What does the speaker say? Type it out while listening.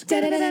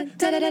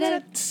Everybody's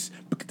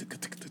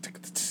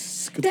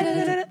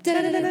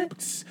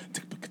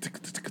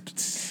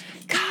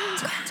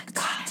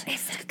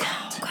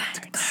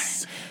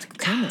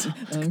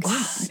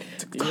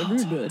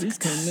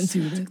coming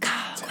to the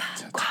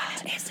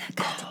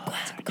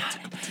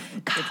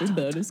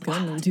Everybody's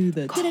coming to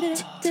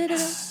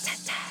the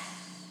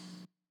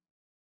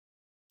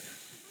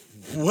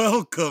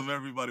Welcome,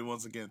 everybody,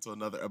 once again to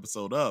another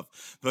episode of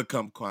the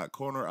Kumquat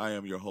Corner. I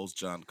am your host,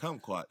 John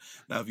Kumquat.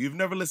 Now, if you've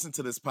never listened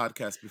to this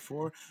podcast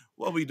before,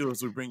 what we do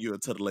is we bring you a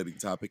titillating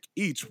topic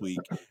each week,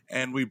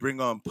 and we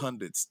bring on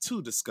pundits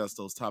to discuss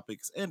those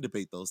topics and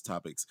debate those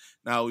topics.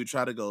 Now, we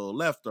try to go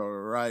left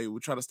or right. We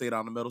try to stay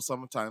down the middle.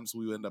 Sometimes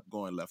we end up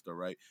going left or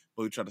right,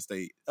 but we try to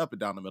stay up and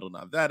down the middle.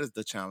 Now, that is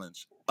the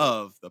challenge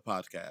of the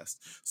podcast.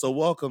 So,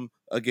 welcome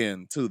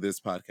again to this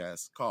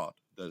podcast called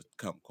the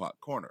Kumquat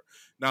Corner.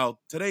 Now,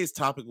 today's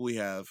topic we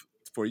have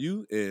for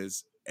you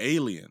is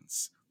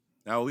aliens.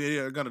 Now, we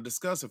are going to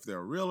discuss if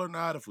they're real or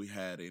not, if we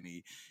had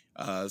any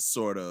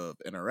sort of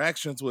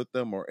interactions with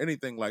them or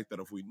anything like that,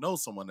 if we know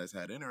someone that's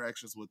had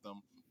interactions with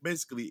them,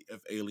 basically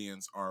if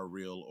aliens are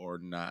real or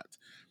not.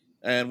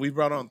 And we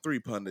brought on three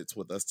pundits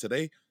with us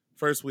today.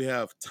 First, we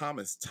have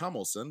Thomas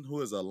Tomlinson,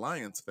 who is a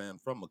Lions fan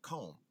from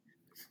Macomb.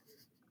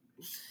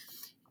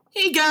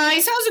 Hey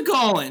guys, how's it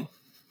going?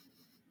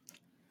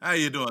 How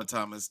you doing,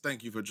 Thomas?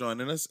 Thank you for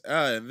joining us.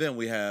 And then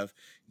we have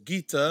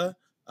Geeta.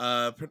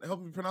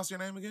 Help me pronounce your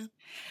name again.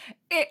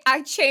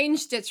 I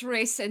changed it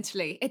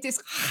recently. It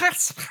is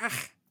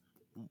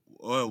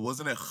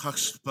Wasn't it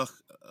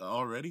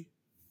already?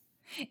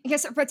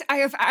 Yes, but I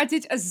have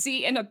added a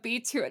Z and a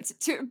B to it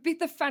to beat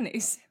the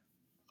funnies.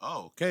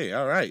 Oh, okay.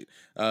 All right.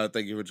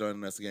 Thank you for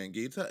joining us again,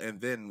 Geeta. And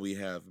then we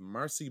have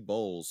Marcy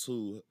Bowles,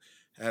 who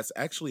has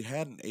actually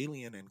had an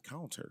alien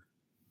encounter.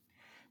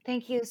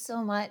 Thank you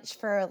so much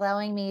for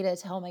allowing me to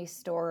tell my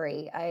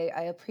story.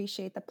 I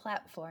appreciate the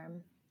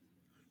platform.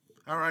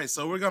 All right,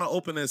 so we're gonna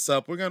open this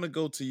up. We're gonna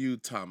go to you,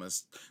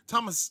 Thomas.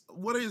 Thomas,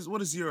 what is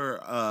your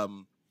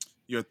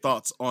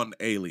thoughts on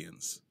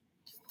aliens?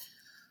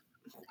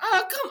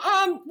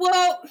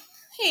 Well,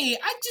 hey,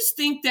 I just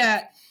think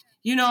that,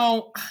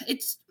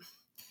 it's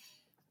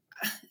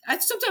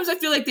sometimes I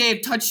feel like they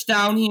have touched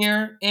down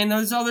here, and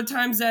there's other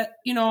times that,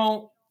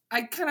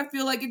 I kind of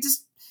feel like it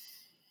just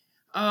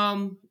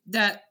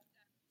that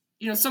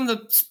some of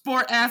the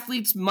sport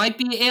athletes might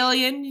be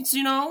aliens,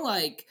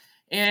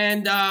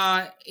 and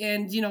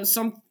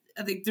some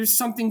I think there's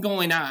something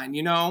going on,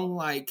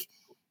 like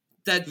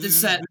that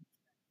this that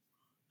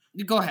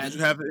go ahead.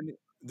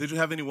 Did you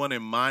have anyone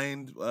in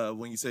mind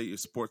when you say your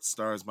sports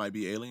stars might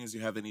be aliens? Do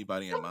you have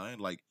anybody in mind?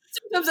 Like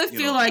sometimes I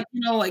feel like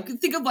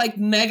think of like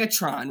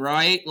Megatron,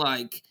 right?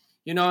 Like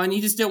and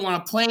he just didn't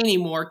want to play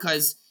anymore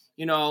because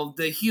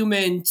the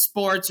human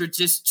sports are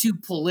just too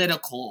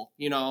political,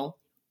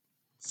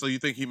 So you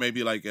think he may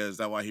be like, is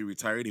that why he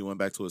retired? He went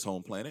back to his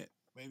home planet,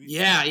 maybe?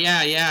 Yeah,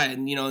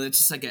 and it's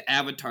just like an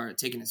avatar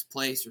taking his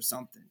place or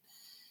something,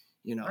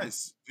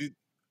 Nice. Do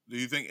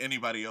you think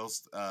anybody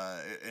else,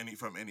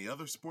 from any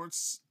other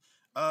sports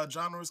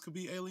genres, could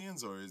be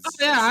aliens, or is? Oh,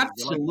 yeah,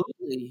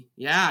 absolutely.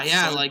 Yeah,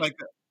 So like.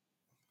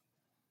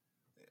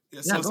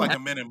 It's like a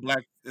Men in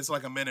Black. It's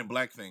like a Men in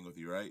Black thing with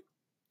you, right?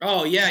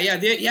 Oh yeah.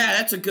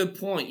 That's a good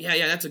point.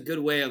 Yeah. That's a good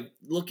way of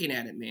looking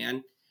at it,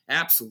 man.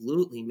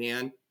 Absolutely,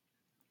 man.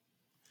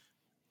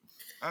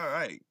 All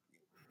right,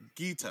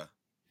 Geeta.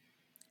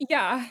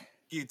 Yeah.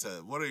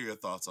 Geeta, what are your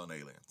thoughts on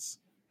aliens?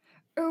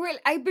 Well,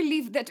 I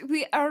believe that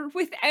we are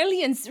with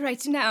aliens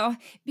right now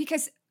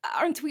because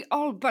aren't we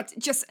all but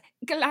just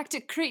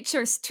galactic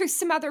creatures to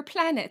some other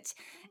planet?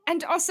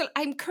 And also,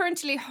 I'm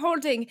currently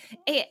holding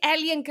a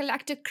alien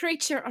galactic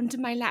creature under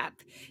my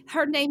lap.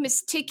 Her name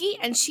is Tiggy,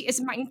 and she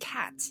is my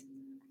cat.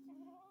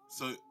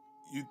 So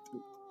you.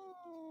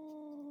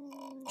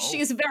 She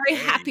is very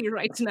happy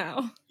right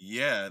now.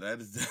 Yeah,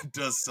 that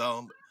does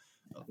sound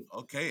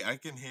okay. I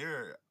can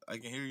hear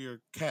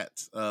your cat.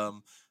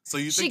 So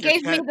you she think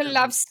gave me the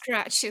love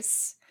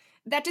scratches.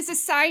 That is a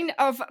sign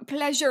of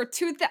pleasure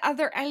to the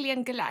other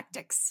alien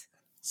galactics.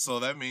 So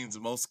that means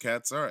most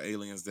cats are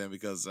aliens then,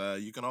 because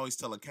you can always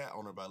tell a cat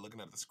owner by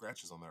looking at the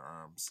scratches on their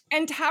arms.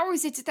 And how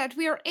is it that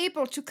we are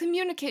able to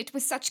communicate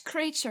with such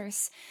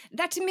creatures?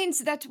 That means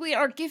that we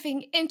are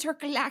giving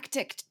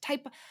intergalactic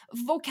type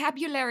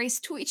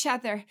vocabularies to each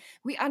other.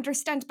 We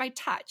understand by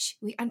touch.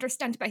 We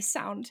understand by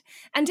sound.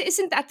 And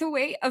isn't that the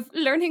way of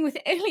learning with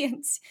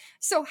aliens?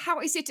 So how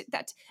is it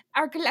that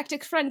our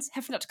galactic friends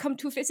have not come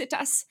to visit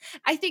us?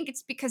 I think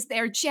it's because they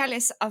are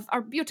jealous of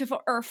our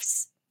beautiful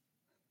Earths.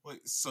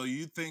 Wait, so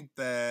you think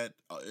that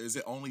is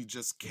it only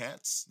just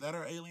cats that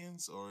are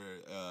aliens, or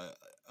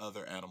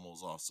other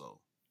animals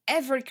also?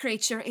 Every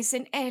creature is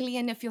an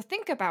alien if you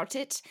think about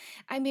it.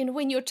 I mean,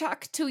 when you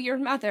talk to your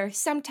mother,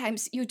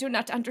 sometimes you do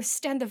not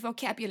understand the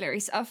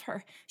vocabularies of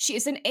her. She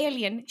is an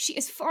alien. She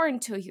is foreign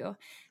to you.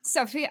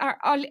 So we are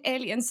all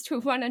aliens to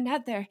one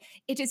another.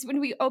 It is when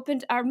we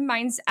opened our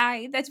mind's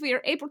eye that we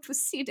are able to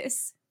see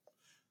this.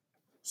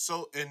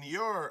 So in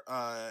your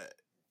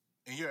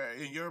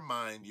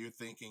mind, you're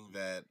thinking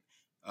that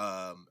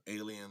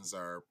aliens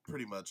are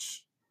pretty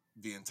much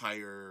the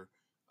entire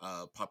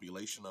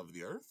population of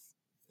the Earth.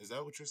 Is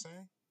that what you're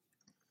saying?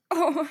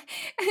 Oh,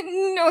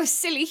 no,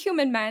 silly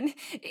human man.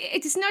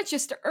 It is not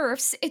just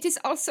Earths, it is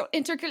also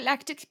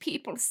intergalactic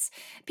peoples.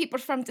 People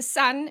from the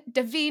Sun,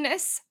 the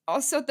Venus,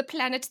 also the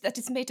planet that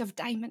is made of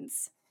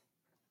diamonds.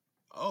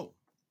 Oh,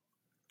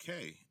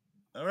 okay.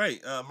 All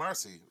right,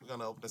 Marcy, we're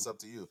gonna open this up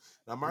to you.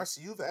 Now,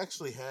 Marcy, you've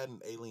actually had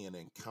an alien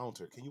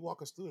encounter. Can you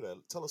walk us through that?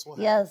 Tell us what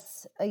happened.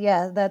 Yes,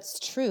 yeah, that's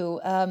true.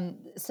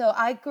 So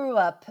I grew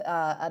up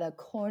at a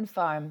corn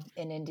farm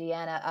in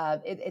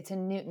Indiana. It's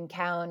in Newton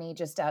County,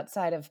 just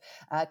outside of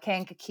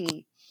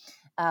Kankakee.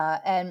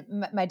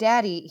 And my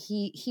daddy,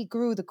 he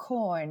grew the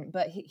corn,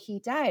 but he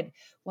died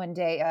one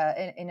day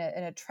in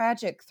a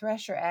tragic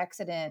thresher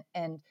accident.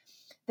 And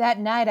that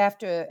night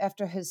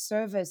after his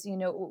service,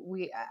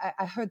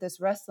 I heard this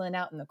rustling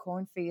out in the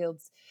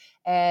cornfields,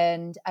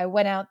 and I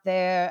went out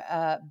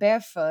there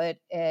barefoot,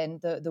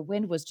 and the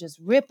wind was just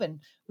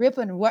ripping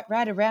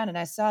right around, and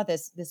I saw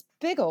this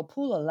big old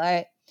pool of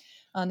light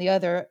on the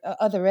other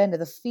end of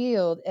the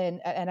field,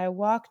 and I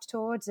walked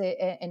towards it,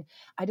 and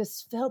I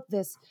just felt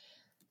this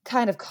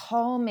kind of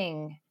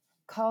calming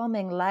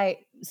light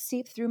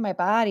seep through my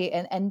body,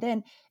 and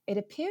then it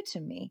appeared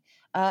to me,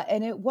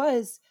 and it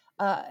was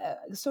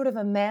sort of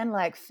a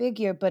man-like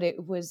figure, but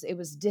it was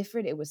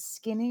different. It was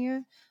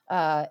skinnier,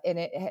 and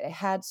it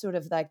had sort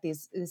of like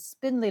these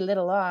spindly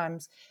little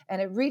arms, and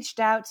it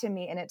reached out to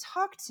me and it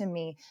talked to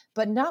me,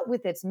 but not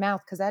with its mouth,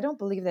 because I don't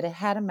believe that it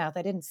had a mouth.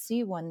 I didn't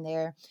see one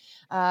there,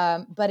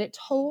 but it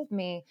told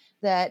me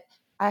that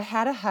I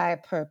had a higher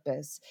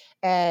purpose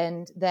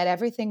and that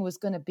everything was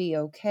going to be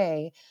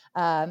okay.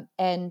 And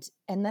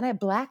then I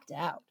blacked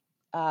out.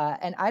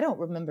 And I don't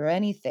remember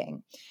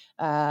anything.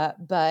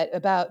 But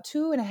about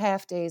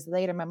 2.5 days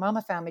later, my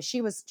mama found me.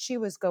 She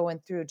was going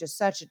through just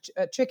such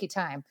a tricky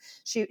time.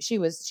 She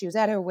was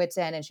at her wit's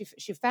end, and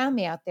she found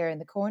me out there in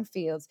the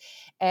cornfields,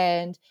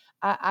 and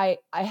I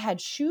had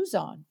shoes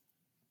on.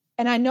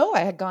 And I know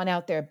I had gone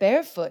out there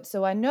barefoot,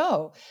 so I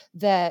know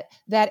that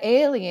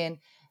alien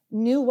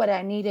knew what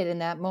I needed in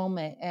that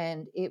moment,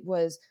 and it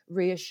was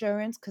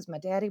reassurance because my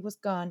daddy was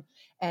gone,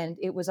 and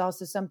it was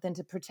also something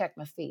to protect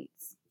my feet.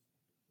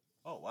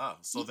 Oh wow!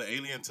 So the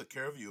alien took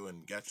care of you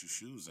and got you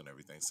shoes and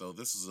everything. So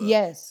this is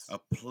Yes, a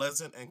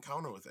pleasant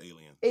encounter with it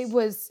aliens.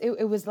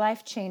 was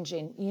life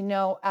changing.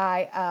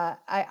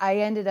 I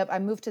ended up, I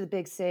moved to the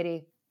big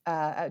city,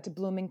 to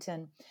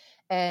Bloomington,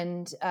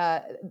 and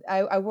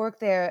I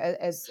worked there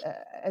as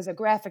a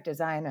graphic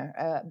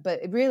designer. But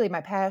really,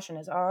 my passion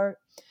is art.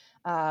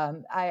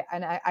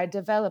 I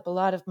develop a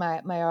lot of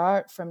my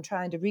art from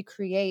trying to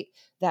recreate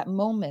that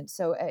moment.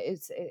 So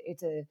it's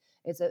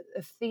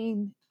a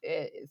theme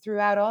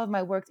throughout all of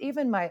my works,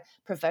 even my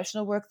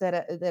professional work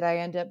that I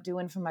end up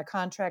doing for my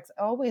contracts.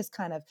 Always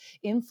kind of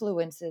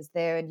influences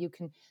there, and you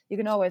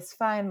can always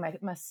find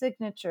my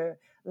signature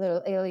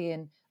little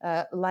alien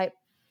light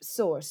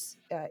source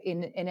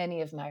in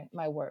any of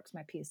my works,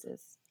 my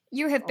pieces.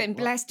 You have Oh been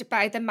well, blessed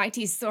by the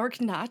mighty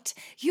Zorgnut.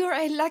 You're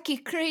a lucky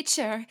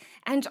creature.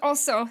 And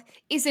also,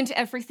 isn't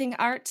everything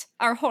art?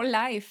 Our whole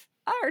life.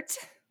 Art.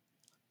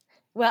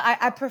 Well,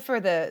 I prefer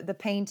the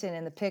painting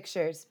and the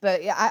pictures,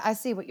 but yeah, I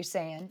see what you're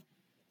saying.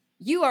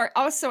 You are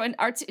also an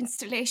art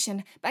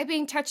installation. By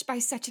being touched by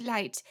such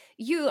light,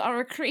 you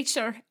are a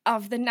creature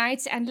of the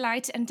night and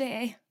light and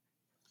day.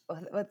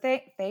 Well,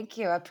 thank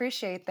you. I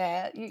appreciate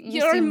that. You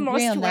You're seem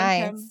real most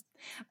welcome. nice.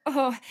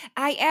 Oh,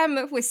 I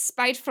am with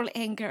spiteful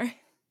anger.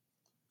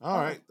 all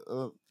Oh, right,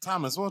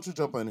 Thomas, why don't you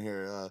jump in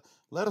here?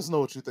 Let us know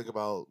what you think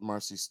about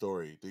Marcy's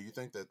story. Do you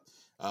think that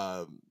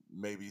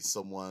maybe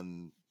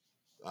someone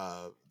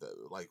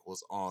like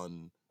was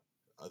on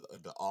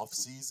the off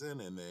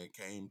season and then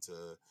came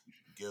to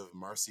give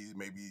Marcy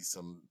maybe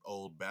some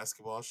old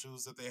basketball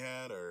shoes that they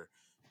had, or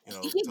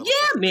tell us what Yeah, you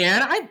think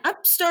man. about it. I'm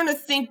starting to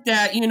think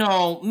that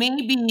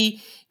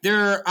maybe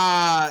they're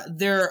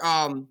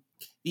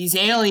these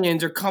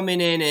aliens are coming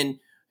in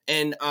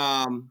and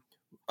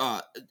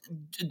uh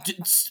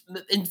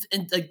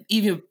and like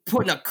even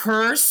putting a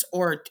curse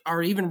or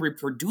even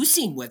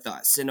reproducing with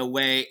us in a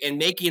way and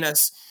making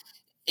us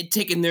and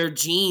taking their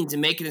genes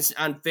and making us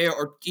unfair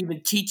or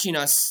even teaching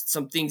us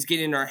some things,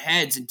 getting in our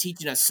heads and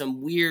teaching us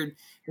some weird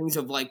things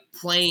of like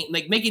playing,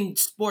 like making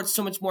sports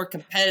so much more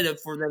competitive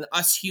for than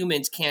us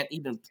humans can't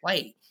even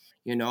play,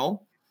 you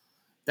know?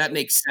 That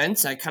makes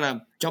sense. I kind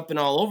of jumping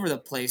all over the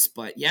place,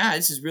 but yeah,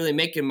 this is really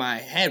making my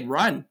head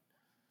run.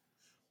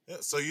 Yeah,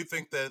 so you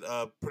think that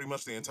pretty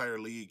much the entire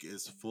league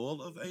is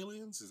full of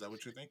aliens? Is that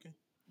what you're thinking?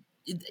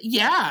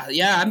 Yeah,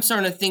 I'm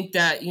starting to think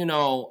that,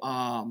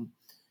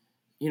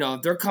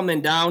 they're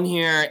coming down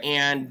here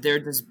and they're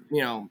just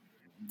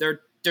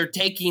they're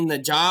taking the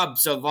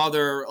jobs of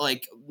other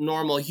like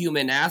normal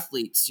human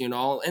athletes,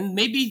 and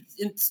maybe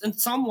in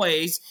some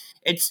ways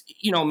it's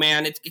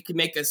man, it can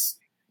make us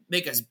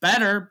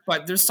better,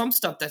 but there's some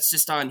stuff that's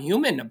just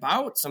unhuman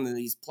about some of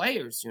these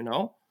players.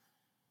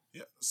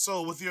 Yeah.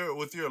 So with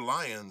your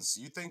Lions,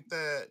 you think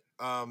that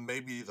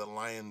maybe the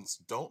Lions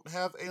don't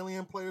have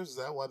alien players? Is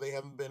that why they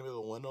haven't been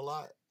able to win a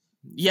lot?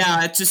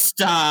 Yeah, it's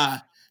just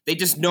they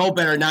just know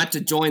better not to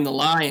join the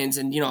Lions,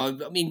 and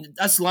I mean,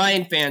 us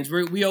Lion fans,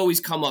 we always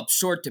come up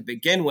short to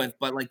begin with,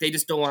 but like they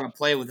just don't want to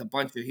play with a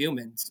bunch of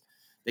humans.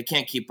 They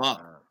can't keep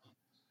up.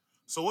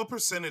 So, what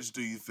percentage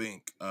do you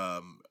think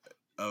of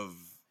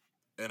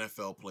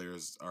NFL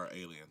players are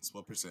aliens?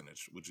 What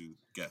percentage would you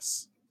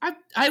guess?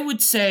 I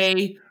would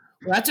say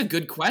that's a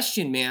good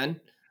question,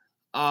 man.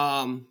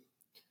 I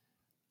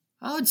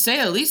would say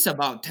at least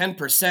about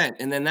 10%,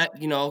 and then that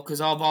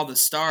because of all the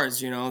stars,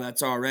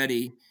 that's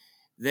already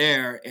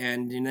there,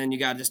 and then you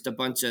got just a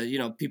bunch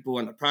of people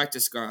in the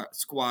practice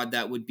squad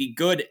that would be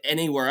good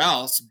anywhere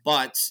else,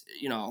 but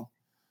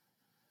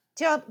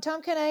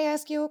Tom, can I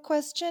ask you a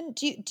question?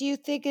 Do you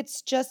think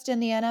it's just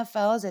in the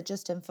NFL? Is it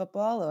just in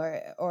football,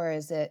 or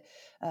is it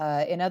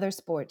in other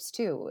sports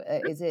too?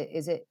 Is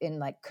it in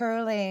like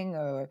curling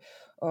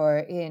or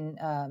in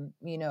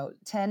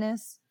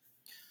tennis?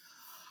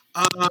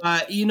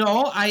 I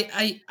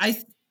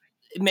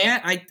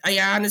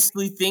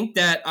honestly think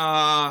that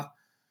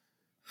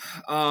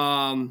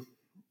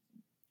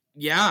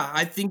yeah,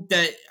 I think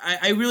that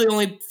I really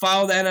only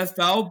follow the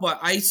NFL, but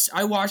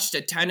I watched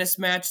a tennis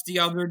match the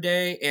other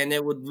day, and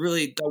it would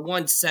really the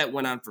one set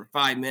went on for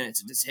 5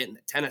 minutes of just hitting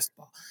the tennis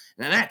ball,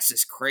 and that's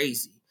just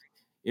crazy.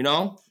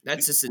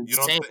 That's just You don't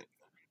insane. think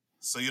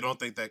so? You don't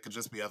think that could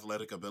just be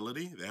athletic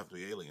ability? They have to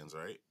be aliens,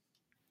 right?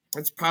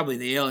 That's probably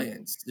the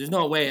aliens. There's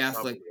no way Probably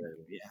athletic.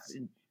 aliens.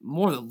 Yeah,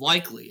 more than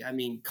likely. I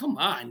mean, come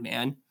on,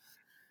 man.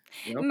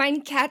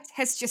 Mein cat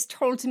has just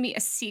told me a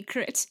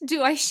secret.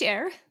 Do I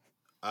share?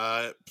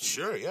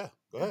 Sure, yeah.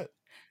 Go ahead.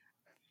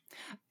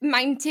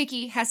 Mein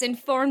Tiggy has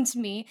informed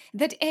me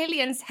that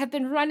aliens have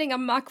been running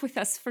amok with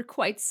us for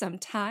quite some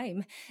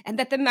time, and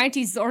that the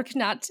mighty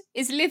Zorgnut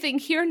is living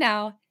here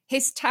now.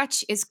 His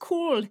touch is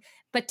cool,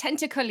 but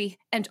tentacly,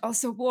 and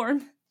also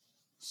warm.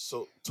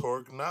 So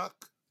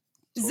Torgnok?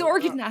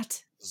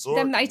 Zorgnut.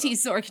 The mighty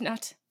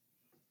Zorgnut.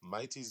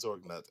 Mighty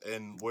Zorgnut.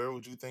 And where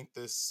would you think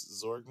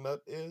this Zorgnut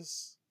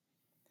is?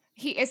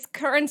 He is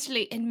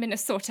currently in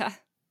Minnesota.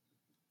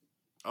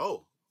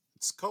 Oh,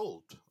 it's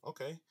cold.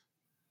 Okay.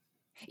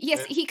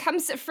 Yes, he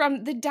comes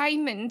from the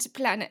Diamond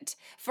Planet,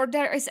 for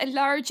there is a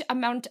large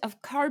amount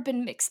of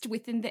carbon mixed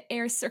within the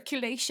air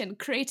circulation,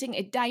 creating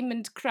a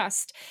diamond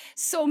crust.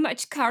 So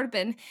much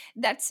carbon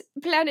that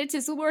planet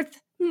is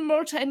worth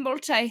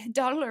multi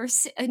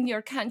dollars in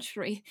your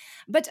country.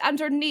 But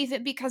underneath,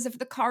 because of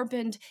the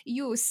carbon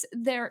use,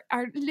 there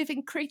are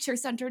living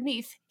creatures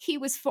underneath. He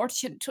was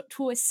fortunate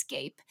to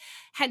escape,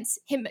 hence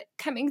him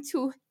coming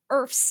to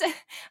Earths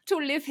to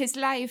live his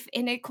life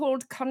in a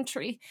cold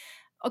country,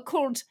 a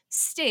cold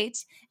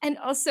state, and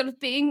also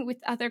being with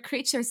other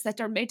creatures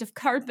that are made of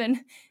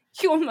carbon,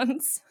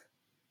 humans.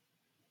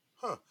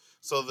 Huh.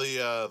 So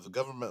the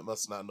government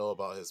must not know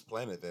about his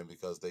planet then,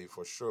 because they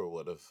for sure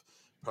would have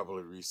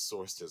probably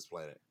resourced his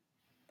planet.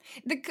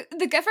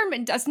 The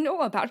government does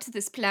know about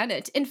this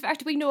planet. In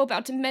fact, we know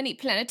about many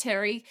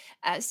planetary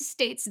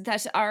states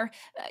that are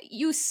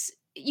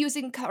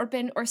using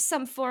carbon or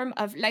some form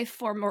of life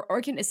form or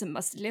organism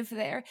must live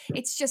there.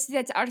 It's just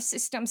that our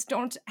systems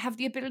don't have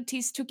the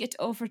abilities to get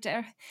over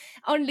there.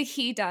 Only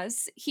he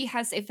does. He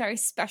has a very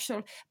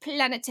special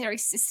planetary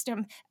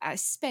system, a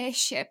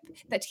spaceship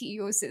that he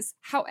uses.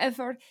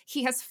 However,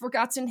 he has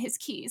forgotten his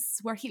keys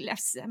where he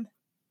left them.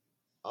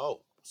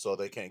 Oh, so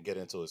they can't get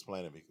into his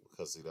planet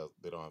because they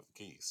don't have the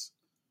keys.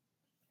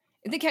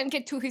 They can't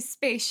get to his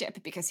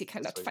spaceship because he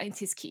cannot find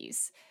his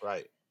keys.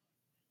 Right.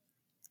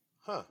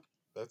 Huh.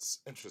 That's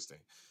interesting.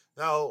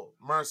 Now,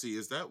 Marcy,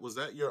 was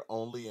that your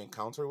only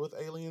encounter with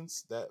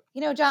aliens?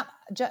 John,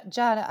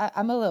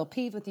 I'm a little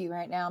peeved with you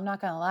right now. I'm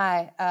not going to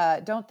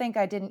lie. Don't think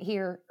I didn't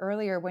hear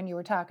earlier when you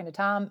were talking to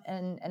Tom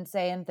and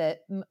saying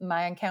that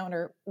my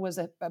encounter was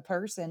a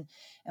person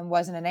and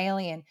wasn't an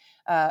alien.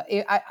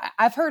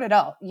 I've heard it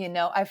all.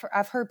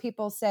 I've heard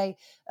people say,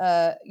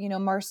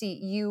 Marcy,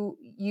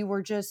 you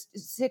were just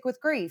sick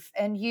with grief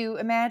and you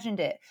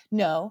imagined it.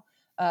 No.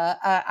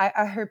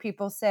 I heard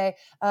people say,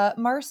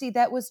 Marcy,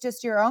 that was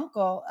just your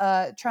uncle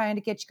trying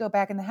to get you go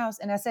back in the house.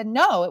 And I said,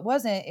 no, it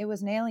wasn't. It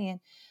was an alien.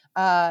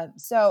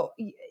 So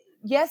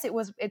yes,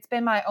 it's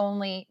been my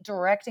only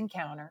direct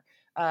encounter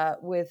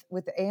with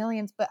the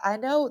aliens, but I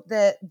know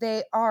that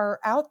they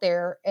are out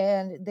there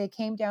and they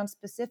came down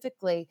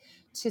specifically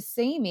to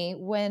see me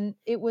when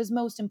it was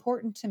most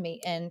important to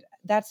me. And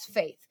that's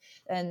faith.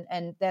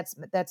 And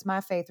that's my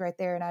faith right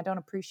there. And I don't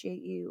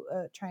appreciate you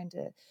trying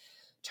to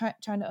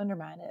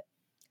undermine it.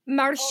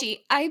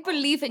 Marcy, I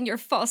believe in your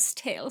false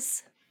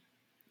tales.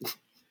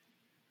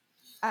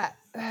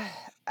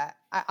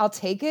 I'll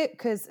take it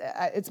because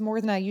it's more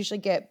than I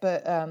usually get.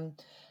 But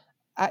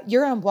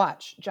you're on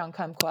watch, John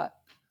Kumquat.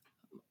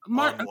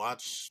 On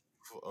watch,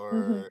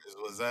 or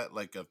was that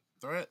like a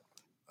threat?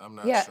 I'm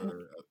not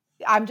sure.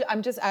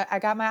 I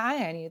got my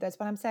eye on you. That's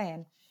what I'm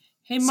saying.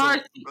 Hey,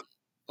 Marcy.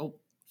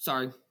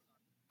 Sorry.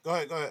 Go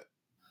ahead.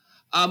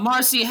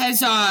 Marcy,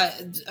 has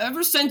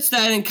ever since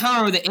that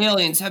encounter with the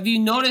aliens, have you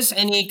noticed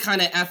any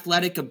kind of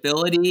athletic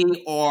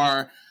ability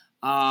or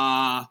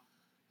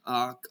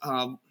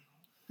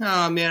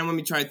Oh man, let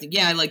me try to think.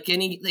 Yeah, like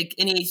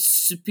any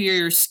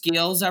superior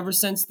skills ever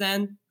since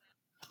then.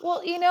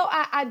 Well,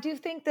 I do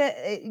think that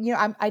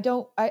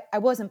I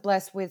wasn't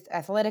blessed with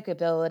athletic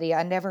ability.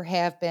 I never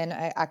have been.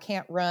 I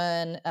can't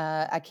run.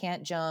 I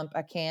can't jump.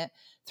 I can't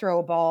throw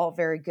a ball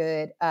very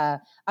good.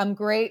 I'm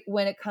great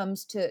when it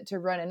comes to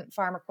running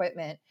farm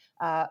equipment,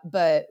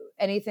 but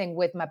anything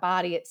with my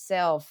body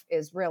itself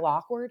is real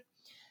awkward.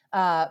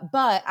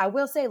 But I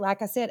will say,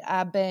 like I said,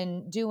 I've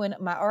been doing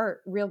my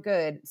art real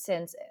good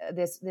since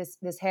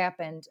this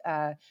happened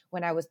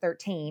when I was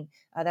 13.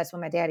 That's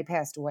when my daddy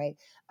passed away.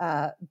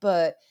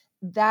 But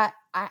that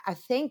I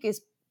think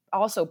is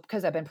also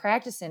because I've been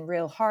practicing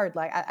real hard.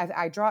 Like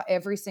I draw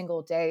every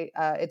single day.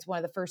 It's one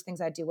of the first things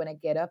I do when I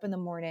get up in the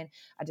morning.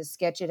 I just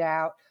sketch it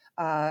out,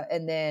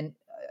 and then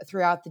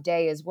throughout the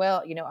day as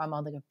well. I'm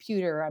on the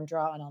computer, I'm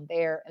drawing on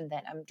there, and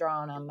then I'm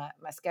drawing on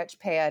my sketch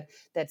pad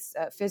that's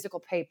physical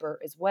paper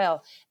as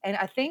well. And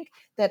I think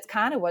that's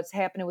kind of what's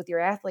happening with your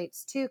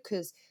athletes too,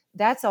 because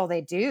that's all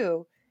they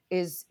do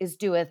is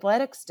do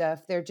athletic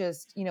stuff. They're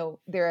just,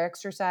 they're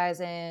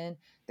exercising,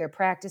 they're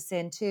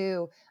practicing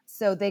too.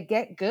 So they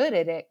get good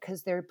at it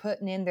because they're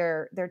putting in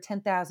their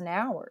 10,000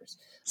 hours.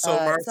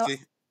 So So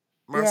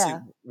Marcy, yeah.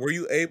 were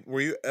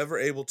you ever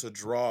able to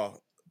draw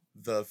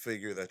the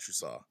figure that you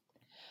saw?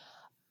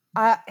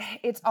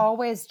 It's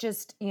always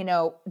just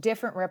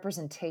different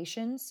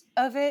representations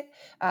of it.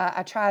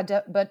 I tried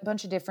a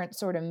bunch of different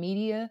sort of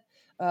media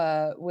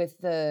with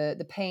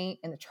the paint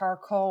and the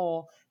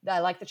charcoal. I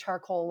like the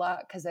charcoal a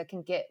lot because I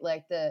can get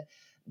like the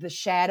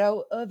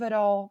shadow of it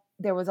all.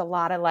 There was a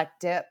lot of like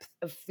depth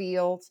of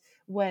field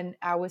when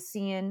I was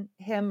seeing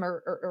him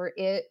or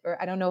it,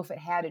 or I don't know if it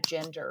had a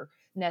gender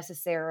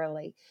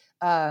necessarily.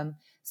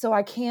 So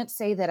I can't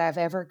say that I've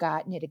ever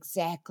gotten it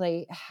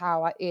exactly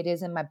how it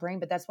is in my brain,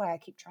 but that's why I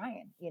keep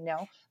trying.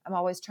 I'm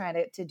always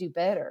trying to do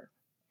better.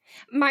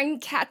 Mein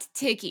cat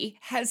Tiggy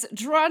has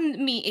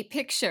drawn me a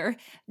picture.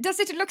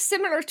 Does it look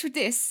similar to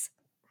this?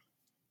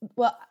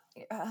 Well,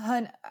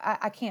 hun,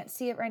 I can't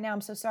see it right now.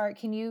 I'm so sorry.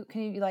 Can you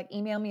like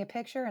email me a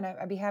picture and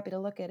I'd be happy to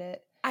look at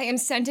it? I am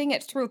sending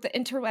it through the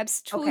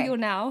interwebs to Okay. you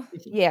now.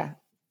 Yeah.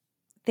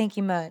 Thank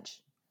you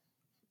much.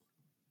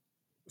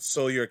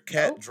 So your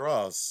cat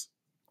draws.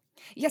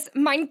 Yes,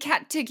 mein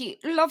cat Tiggy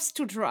loves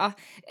to draw.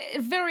 A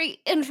very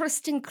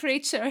interesting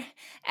creature.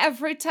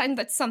 Every time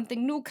that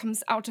something new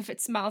comes out of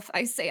its mouth,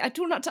 I say, I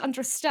do not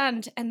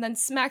understand, and then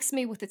smacks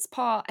me with its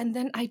paw, and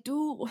then I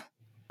do.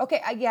 Okay,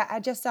 yeah,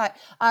 I just saw it.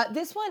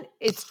 This one,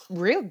 it's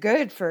real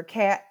good for a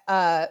cat,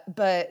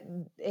 but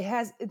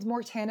it's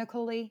more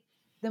tentacly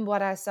than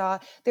what I saw.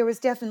 There was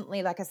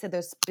definitely, like I said,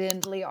 those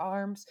spindly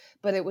arms,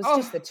 but it was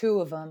just the two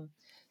of them.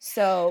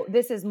 So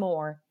this is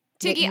more.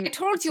 Tiggy, I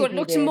told you it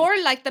looked more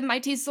like the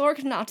mighty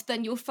Zorgnot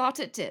than you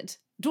thought it did.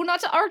 Do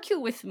not argue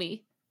with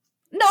me.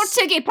 No,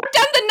 Tiggy, put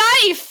down the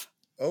knife!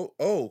 Oh,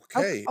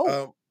 okay.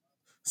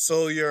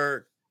 So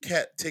your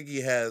cat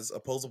Tiggy has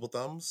opposable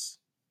thumbs?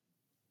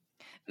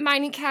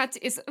 Mein cat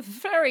is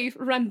very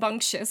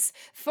rambunctious,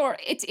 for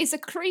it is a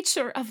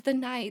creature of the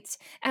night,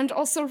 and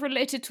also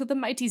related to the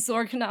mighty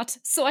Zorgnot,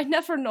 so I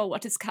never know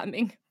what is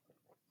coming.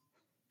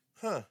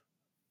 Huh.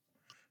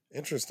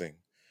 Interesting.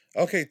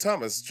 Okay,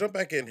 Thomas, jump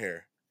back in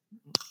here.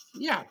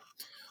 Yeah.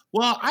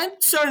 Well, I'm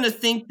starting to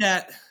think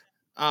that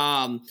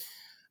I'm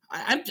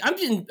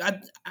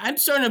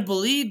starting to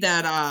believe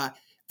that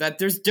that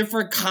there's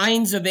different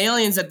kinds of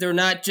aliens, that they're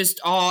not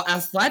just all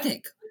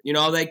athletic.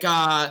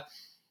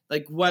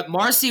 Like what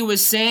Marcy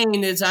was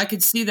saying is, I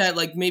could see that,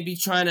 like, maybe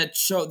trying to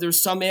show there's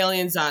some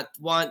aliens that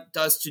want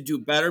us to do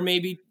better,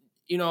 maybe,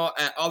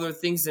 at other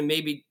things than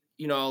maybe,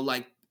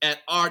 like at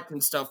art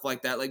and stuff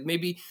like that. Like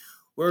maybe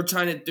they're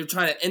trying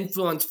to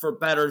influence for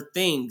better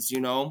things,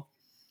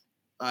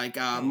 Like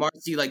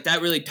Marcy, like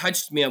that really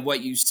touched me of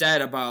what you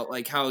said about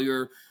like how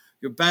you're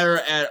better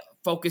at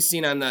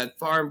focusing on the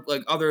farm,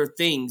 like other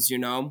things,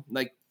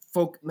 like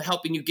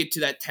helping you get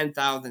to that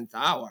 10,000th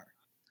hour.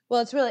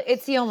 Well,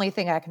 it's the only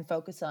thing I can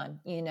focus on.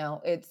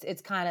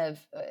 It's kind of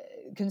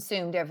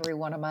consumed every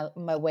one of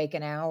my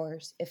waking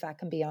hours, if I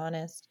can be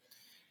honest.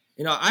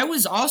 I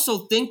was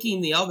also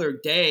thinking the other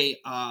day,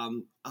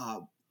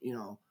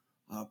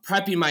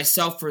 prepping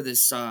myself for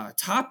this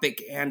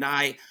topic, and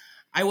I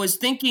was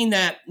thinking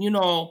that,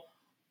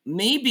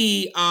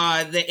 maybe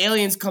the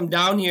aliens come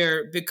down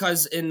here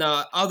because in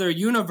the other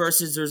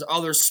universes there's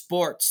other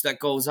sports that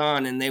goes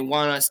on, and they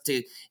want us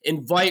to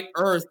invite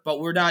Earth, but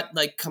we're not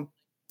like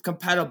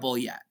compatible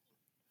yet.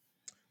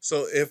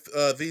 So if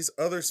these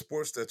other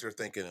sports that you're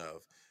thinking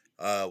of,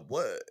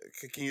 what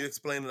can you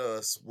explain to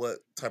us what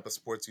type of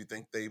sports you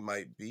think they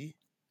might be?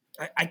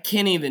 I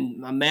can't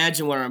even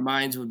imagine what our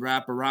minds would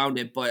wrap around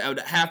it, but it would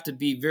have to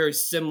be very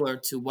similar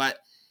to what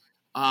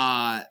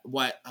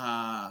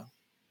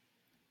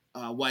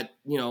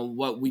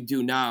we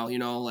do now,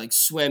 like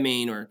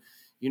swimming, or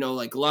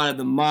like a lot of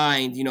the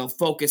mind,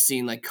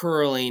 focusing, like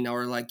curling,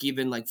 or like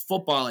even like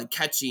football, like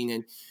catching,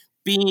 and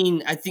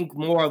being, I think,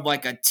 more of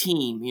like a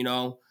team,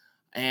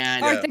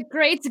 and or the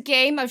great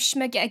game of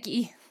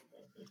Schmagegi.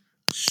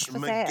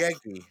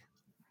 Schmagegi.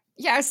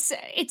 Yes,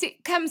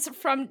 it comes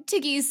from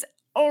Tiggy's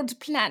old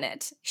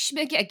planet,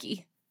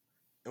 Shmegeki.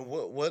 And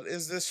what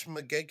is this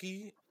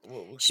Shmegeki? Can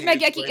you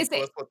Shmegeki explain is to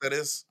the us what that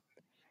is?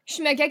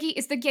 Shmegeki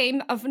is the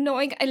game of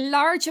knowing a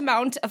large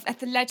amount of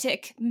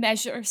athletic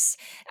measures,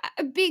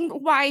 being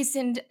wise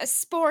in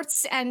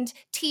sports and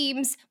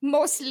teams,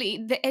 mostly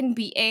the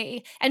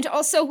NBA, and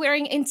also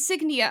wearing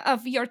insignia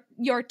of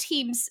your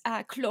team's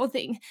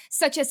clothing,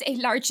 such as a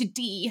large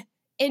D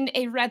in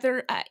a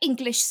rather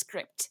English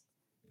script.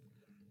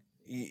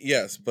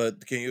 Yes,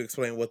 but can you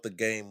explain what the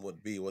game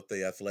would be, what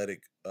the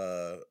athletic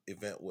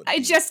event would I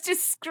be? just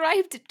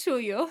described it to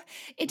you.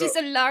 It No, is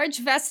a large,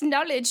 vast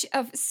knowledge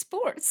of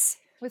sports.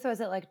 So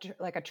is it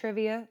like a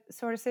trivia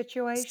sort of so,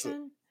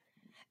 situation?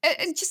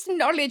 Just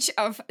knowledge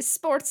of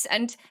sports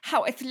and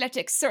how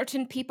athletic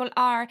certain people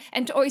are,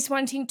 and always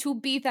wanting to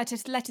be that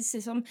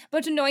athleticism,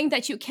 but knowing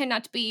that you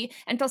cannot be,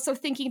 and also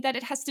thinking that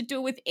it has to do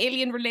with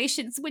alien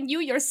relations when you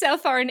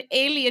yourself are an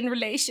alien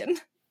relation.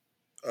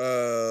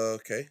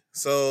 okay.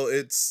 So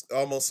it's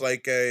almost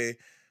like a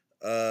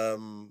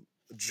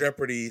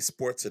Jeopardy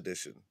sports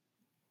edition.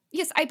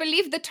 Yes, I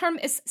believe the term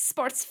is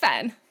sports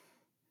fan.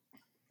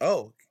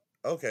 Oh,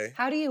 okay.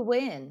 How do you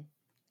win?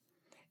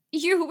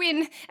 You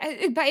win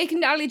by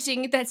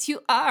acknowledging that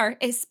you are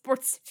a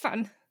sports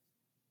fan.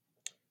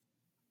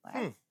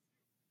 Hmm.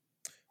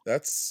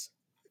 That's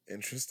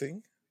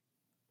interesting.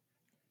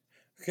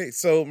 Okay,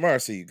 so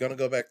Marcy, gonna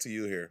go back to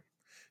you here.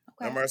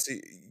 Now, Okay.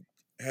 Marcy,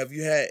 have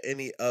you had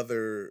any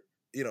other?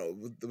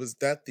 Was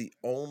that the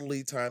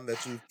only time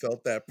that you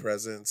felt that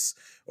presence,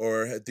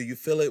 or do you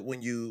feel it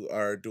when you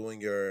are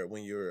doing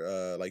when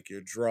you're like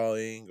you're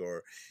drawing,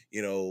 or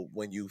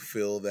when you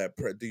feel that?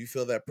 Do you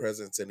feel that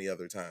presence any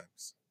other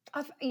times?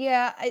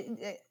 Yeah,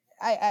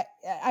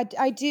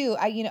 I do.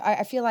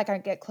 I feel like I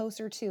get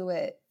closer to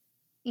it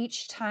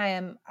each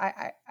time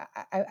I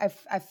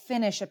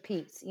finish a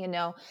piece.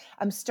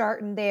 I'm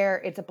starting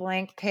there. It's a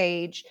blank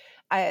page.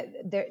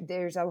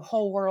 There's a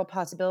whole world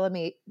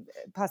possibility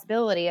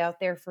out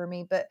there for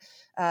me, but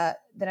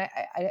then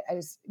I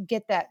just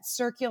get that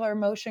circular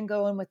motion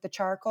going with the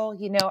charcoal.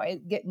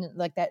 I get in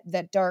like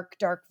that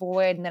dark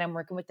void, and then I'm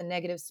working with the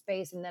negative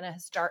space, and then I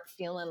start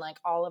feeling like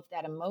all of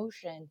that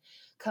emotion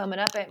coming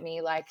up at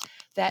me, like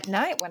that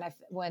night when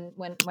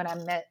I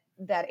met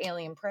that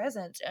alien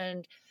presence.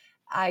 And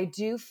I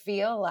do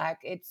feel like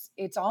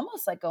it's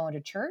almost like going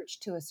to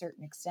church to a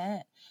certain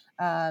extent.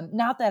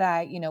 Not that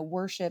I,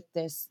 worship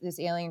this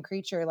alien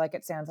creature like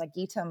it sounds like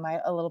Gita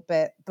might a little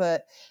bit,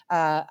 but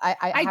I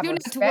have do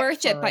not respect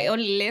worship, for I it.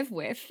 only live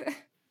with.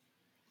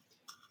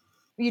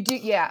 You do,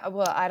 yeah.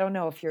 Well, I don't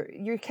know if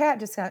your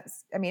cat just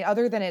sounds. I mean,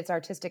 other than its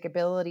artistic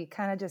ability,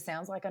 kind of just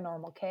sounds like a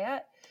normal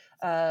cat.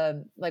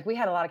 Like we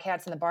had a lot of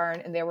cats in the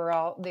barn, and they were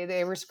all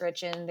they were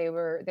scritching, they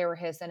were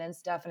hissing and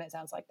stuff, and it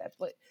sounds like that's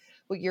what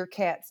your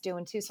cat's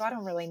doing too. So I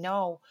don't really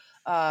know,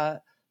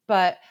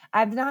 but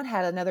I've not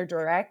had another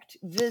direct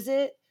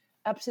visit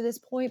up to this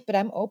point, but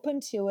I'm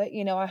open to it.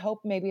 I hope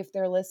maybe if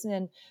they're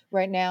listening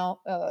right now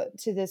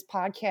to this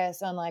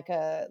podcast on like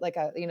a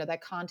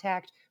that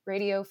Contact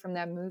radio from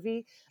that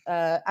movie.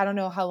 I don't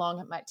know how long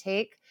it might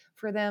take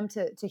for them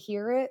to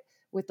hear it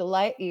with the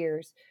light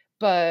ears,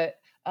 but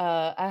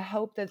I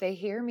hope that they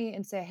hear me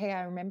and say, "Hey,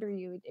 I remember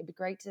you. It'd be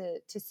great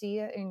to see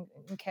you and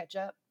catch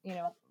up.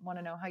 Want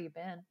to know how you've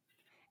been."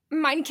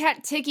 Mine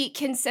cat Tiggy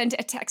can send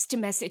a text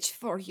message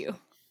for you.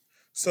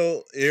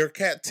 So your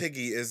cat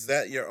Tiggy, is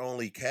that your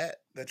only cat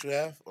that you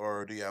have,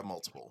 or do you have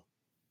multiple?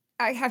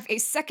 I have a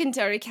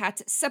secondary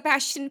cat,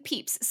 Sebastian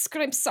Peeps,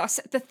 Scrimp Sauce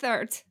the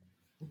Third.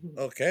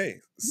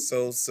 Okay,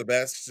 so does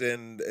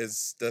Sebastian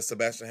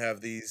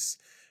have these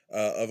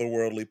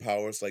otherworldly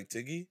powers like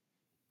Tiggy?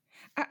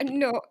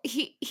 No,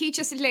 he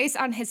just lays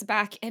on his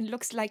back and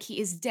looks like he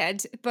is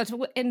dead, but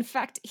in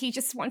fact, he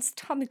just wants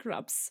tummy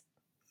rubs.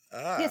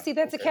 Yeah, Ah, see,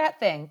 that's a okay. cat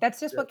thing. That's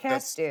just what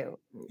cats That's do.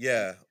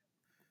 yeah.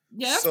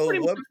 Yeah, that's So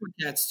pretty much what? what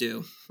cats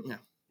do. Yeah.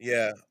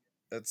 Yeah,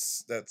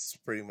 that's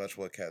pretty much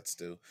what cats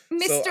do. So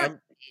Mr. I'm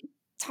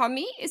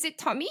Tommy? Is it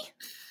Tommy?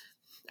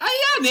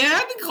 Oh yeah, man,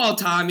 I've been called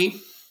Tommy.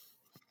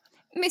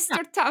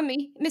 Mr.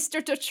 Tommy,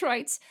 Mr.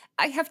 Detroit,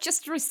 I have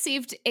just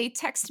received a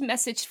text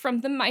message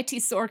from the mighty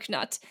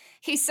Zorgnut.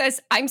 He says,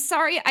 I'm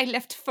sorry I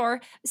left for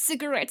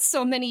cigarettes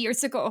so many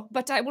years ago,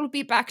 but I will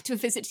be back to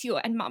visit you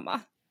and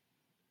Mama.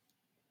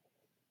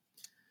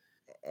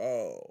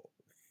 oh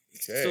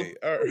So okay.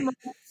 All right.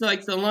 it's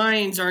like the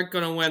Lions aren't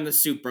going to win the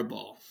Super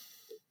Bowl.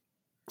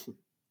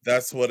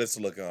 That's what it's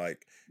looking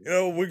like.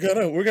 We're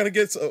gonna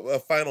get a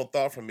final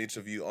thought from each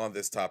of you on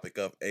this topic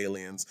of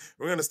aliens.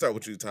 We're gonna start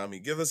with you, Tommy.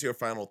 Give us your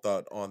final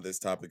thought on this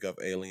topic of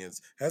aliens.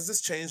 Has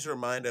this changed your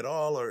mind at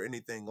all, or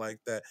anything like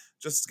that?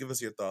 Just give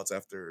us your thoughts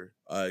after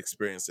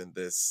experiencing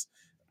this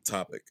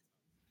topic.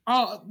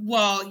 Oh,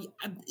 well,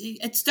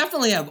 it's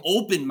definitely have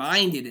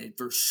open-minded it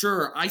for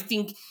sure. I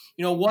think,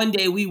 one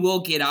day we will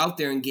get out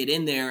there and get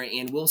in there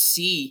and we'll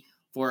see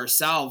for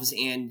ourselves.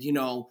 And,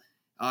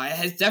 it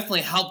has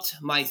definitely helped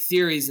my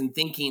theories in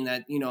thinking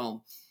that,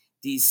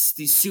 these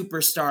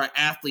superstar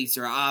athletes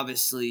are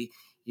obviously,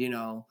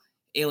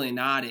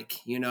 alienatic,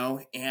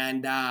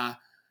 and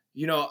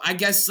I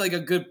guess like a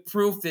good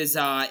proof is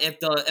if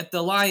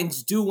the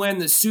Lions do win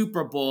the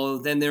Super Bowl,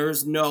 then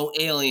there's no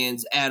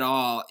aliens at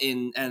all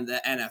in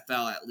the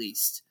NFL at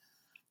least.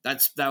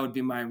 That would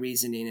be my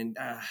reasoning, and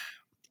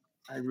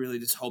I really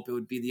just hope it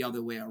would be the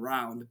other way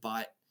around.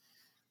 But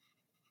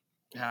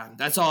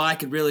that's all I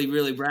could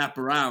really wrap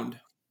around.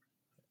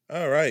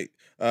 All right.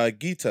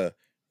 Geeta,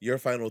 your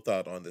final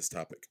thought on this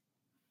topic.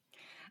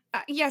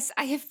 Yes,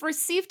 I have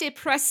received a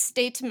press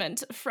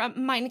statement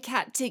from Mein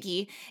Cat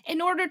Tiggy in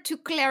order to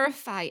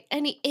clarify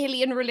any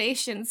alien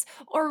relations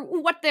or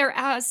what there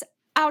is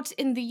out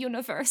in the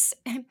universe.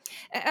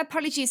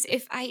 Apologies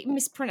if I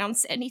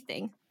mispronounce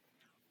anything.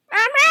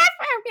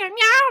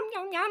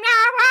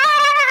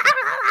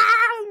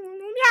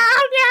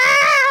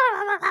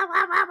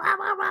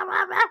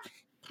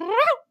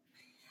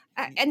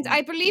 And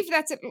I believe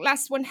that the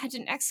last one had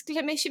an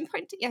exclamation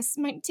point. Yes,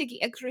 Mein Tiggy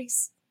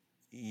agrees.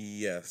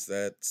 Yes,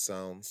 that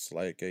sounds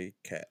like a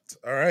cat.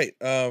 All right.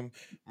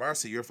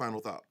 Marcy, your final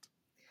thought.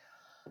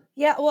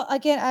 Yeah, well,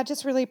 again, I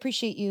just really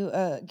appreciate you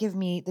giving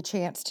me the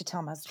chance to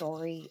tell my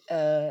story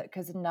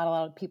because not a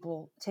lot of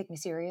people take me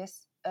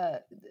serious. A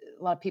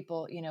lot of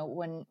people,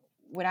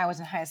 when I was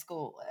in high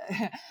school,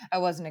 I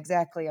wasn't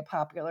exactly a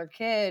popular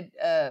kid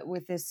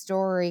with this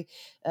story.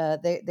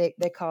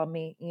 They called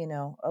me,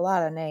 a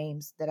lot of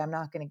names that I'm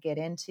not going to get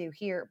into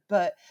here.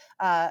 But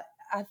I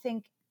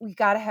think we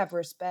got to have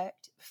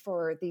respect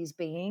for these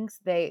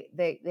beings.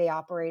 They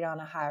operate on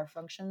a higher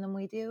function than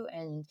we do,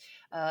 and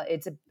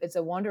it's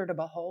a wonder to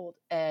behold.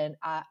 And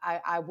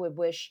I would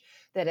wish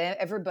that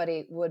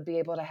everybody would be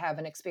able to have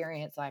an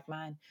experience like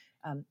mine.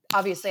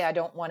 Obviously, I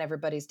don't want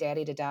everybody's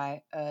daddy to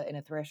die in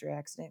a terrestrial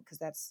accident because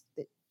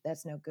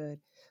that's no good.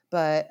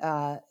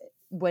 But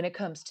when it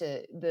comes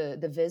to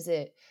the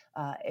visit,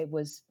 it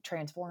was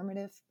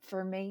transformative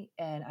for me,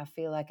 and I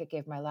feel like it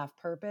gave my life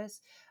purpose,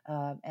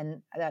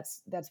 and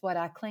that's what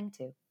I cling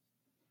to.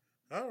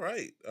 All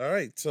right.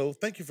 So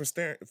thank you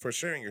for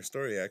sharing your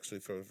story.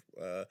 Actually,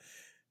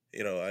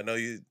 I know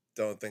you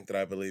don't think that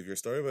I believe your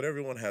story, but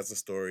everyone has a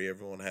story.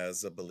 Everyone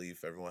has a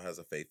belief. Everyone has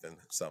a faith in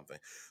something.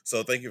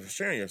 So thank you for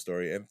sharing your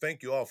story, and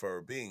thank you all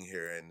for being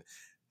here and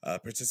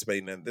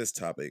participating in this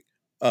topic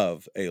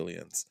of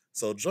aliens.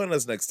 So join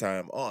us next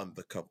time on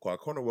the Kumquat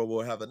Corner, where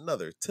we'll have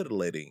another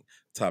titillating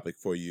topic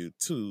for you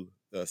to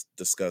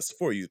discuss,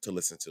 for you to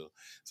listen to.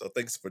 So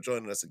thanks for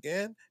joining us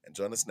again, and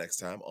join us next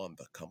time on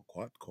the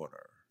Kumquat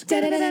Corner.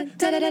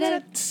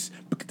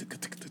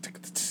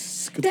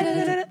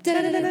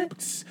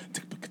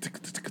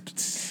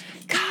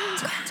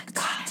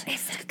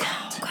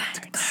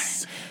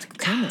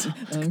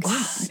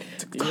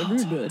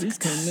 Everybody's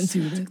coming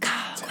to the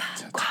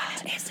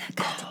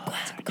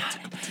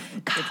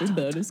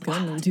Everybody's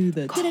coming to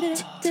the